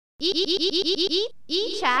い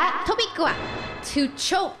いゃトピックは to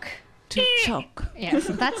choke. To choke. Yes,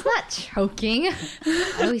 that's not choking.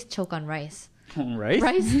 I always choke on rice. Rice?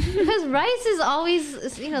 Because rice is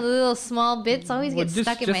always, the little small bits always get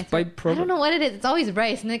stuck in my throat. I don't know what it is. It's always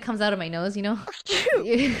rice, and then it comes out of my nose, And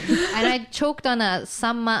I choked on a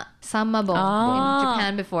samma bone in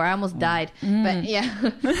Japan before. I almost died. But yeah,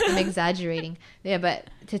 I'm exaggerating. Yeah, but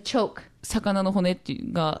to choke. 魚の骨ってい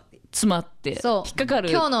うが詰まって引っかかる。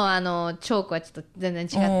今日のチョークはちょっと全然違っ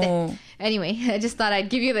て。Anyway, I just thought I'd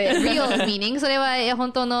give you the real meaning. それは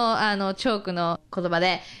本当のチョークの言葉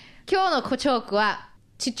で。今日のチョークは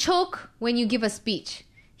to choke when you give a speech.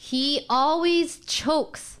 He always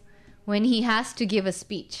chokes when he has to give a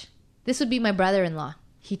speech. This would be my brother-in-law.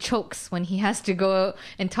 He chokes when he has to go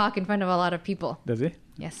and talk in front of a lot of people. Does he?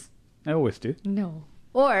 Yes. I always do. No.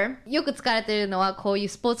 Or よく使われているのはこういう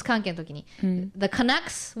スポーツ関係の時に、The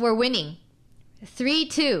Canucks were winning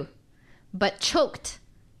 3-2 but choked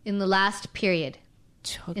in the last period.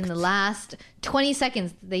 Choked. In the last 20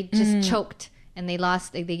 seconds they just choked.And they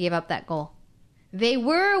lost, they gave up that goal. They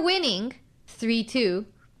were winning 3-2,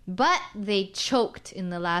 but they choked in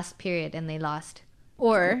the last period and they lost.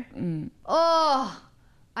 Or,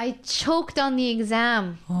 I choked on the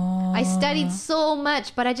exam. I studied so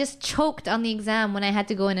much, but I just choked on the exam when I had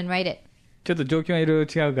to go in and write it. ちょっと状況がいろい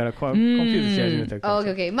ろ違うからコンピューズし始めたかもし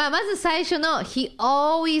れない。Okay. まず最初の He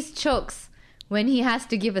always chokes when he has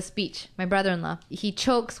to give a speech. My brother-in-law. He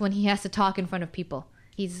chokes when he has to talk in front of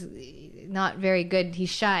people.He's not very good. He's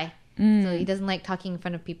shy. So he doesn't like talking in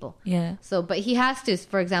front of people. Yeah. So, but he has to,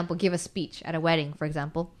 for example, give a speech at a wedding, for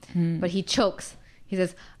example. But he chokes. He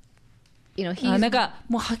says, he's... なんか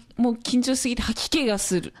もう緊張すぎて吐き気が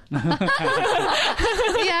する。Yeah, kind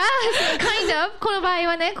of. この場合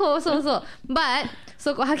はね、そう。But,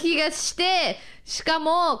 そこ吐き気がして、しか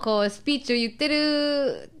も、スピーチを言って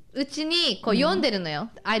るうちに、読んでるのよ。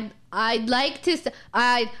I'd like to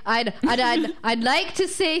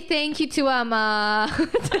say thank you to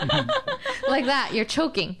like that. You're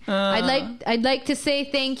choking. I'd like to say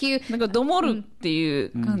thank you. なんかどもるってい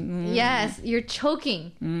う。Yes, you're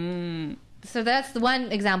choking. So that's the one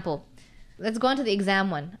example. Let's go on to the exam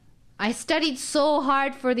one. I studied so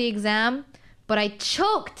hard for the exam, but I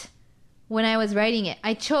choked when I was writing it.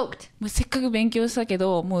 I choked. もうせっかく勉強したけ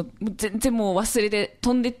ど、もう全然もう忘れて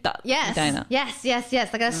飛んでったみたいな。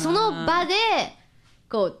Yes. だからその場で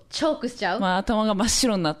チョークしちゃう。まあ頭が真っ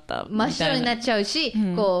白になったみたいな。真っ白になっちゃうし、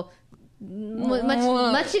間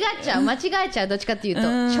違えちゃう。どっちかっていうとチ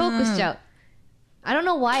ョークしちゃう。I don't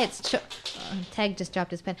know why it's Tag just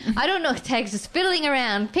dropped his pen. I don't know. Tag's just fiddling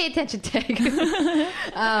around. Pay attention, Tag.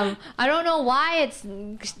 I don't know why it's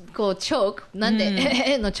choke. なん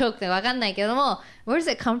での choke ってわかんないけども where does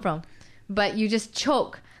it come from? But you just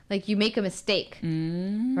choke. Like you make a mistake.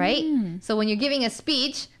 Right? So when you're giving a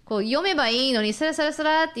speech, 読めばいいのに、スラスラス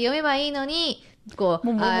ラって読めばいいのに、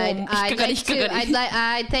I'd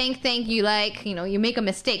thank you, like, you make a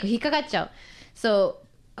mistake. 引っかかっちゃう。So,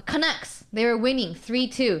 Canucks, they were winning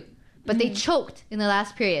 3-2, but they choked in the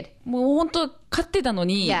last period. もう本当勝ってたの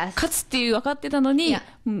に、勝つっていう分かってたのに、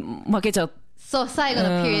負けちゃう。そう、最後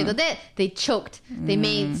のピリオドで、they choked. They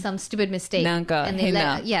made some stupid mistake. なんか変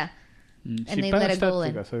な。And they let it go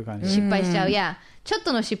in. 失敗しちゃう。Yeah. ちょっ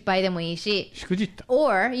との失敗でもいいし。しくじった。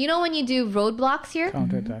Or, you know when you do roadblocks here?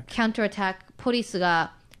 Counter-attack. ポリス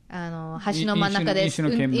が、橋の真ん中で、飲酒運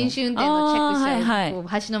転のチェックしちゃう。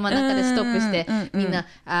橋の真ん中でストップして、みんな、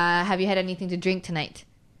have you had anything to drink tonight?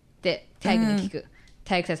 ってタグに聞く。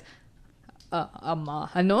タグ says,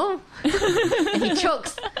 no? And he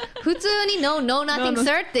chokes. 普通に no, nothing,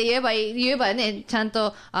 sir って言えばね、ちゃん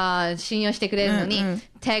と信用してくれるのに、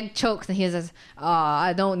tag chokes and he says,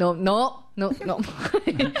 no.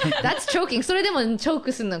 That's choking. それでもチョー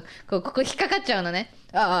クするの、ここ引っかかっちゃうのね。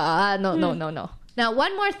No. Now,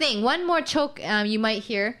 one more thing, one more choke you might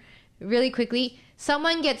hear really quickly.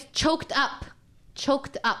 Someone gets choked up.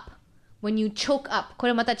 When you choke up. こ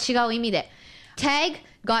れまた違う意味で。Tag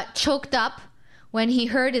got choked up when he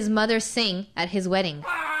heard his mother sing at his wedding.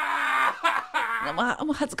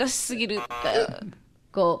 もう恥ずかしすぎる。っ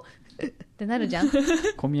てなるじゃん。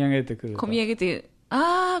込み上げてくる。込み上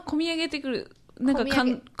げてくる。なんか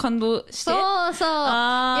感動して。そう。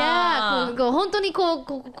本当にチョ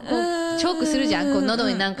ークするじゃん。喉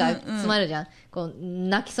になんか詰まるじゃん。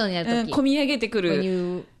泣きそうになるとき。込み上げてく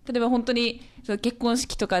る。例えば本当に結婚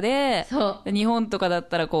式とかで、日本とかだっ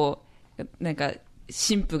たらなんか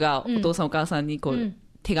新婦がお父さんお母さんに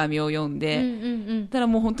手紙を読んで、ただ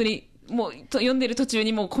もう本当にもう読んでる途中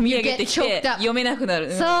にもう込み上げてきて読めなくな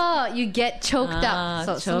る。そう、you get choked up.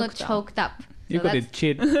 そう、その choked up. Yuko did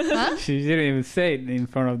cheat. Huh? She didn't even say it in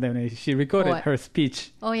front of them. She recorded What? her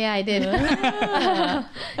speech. Oh, yeah, I did.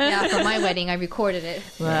 Yeah, for my wedding, I recorded it.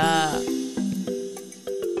 Wow.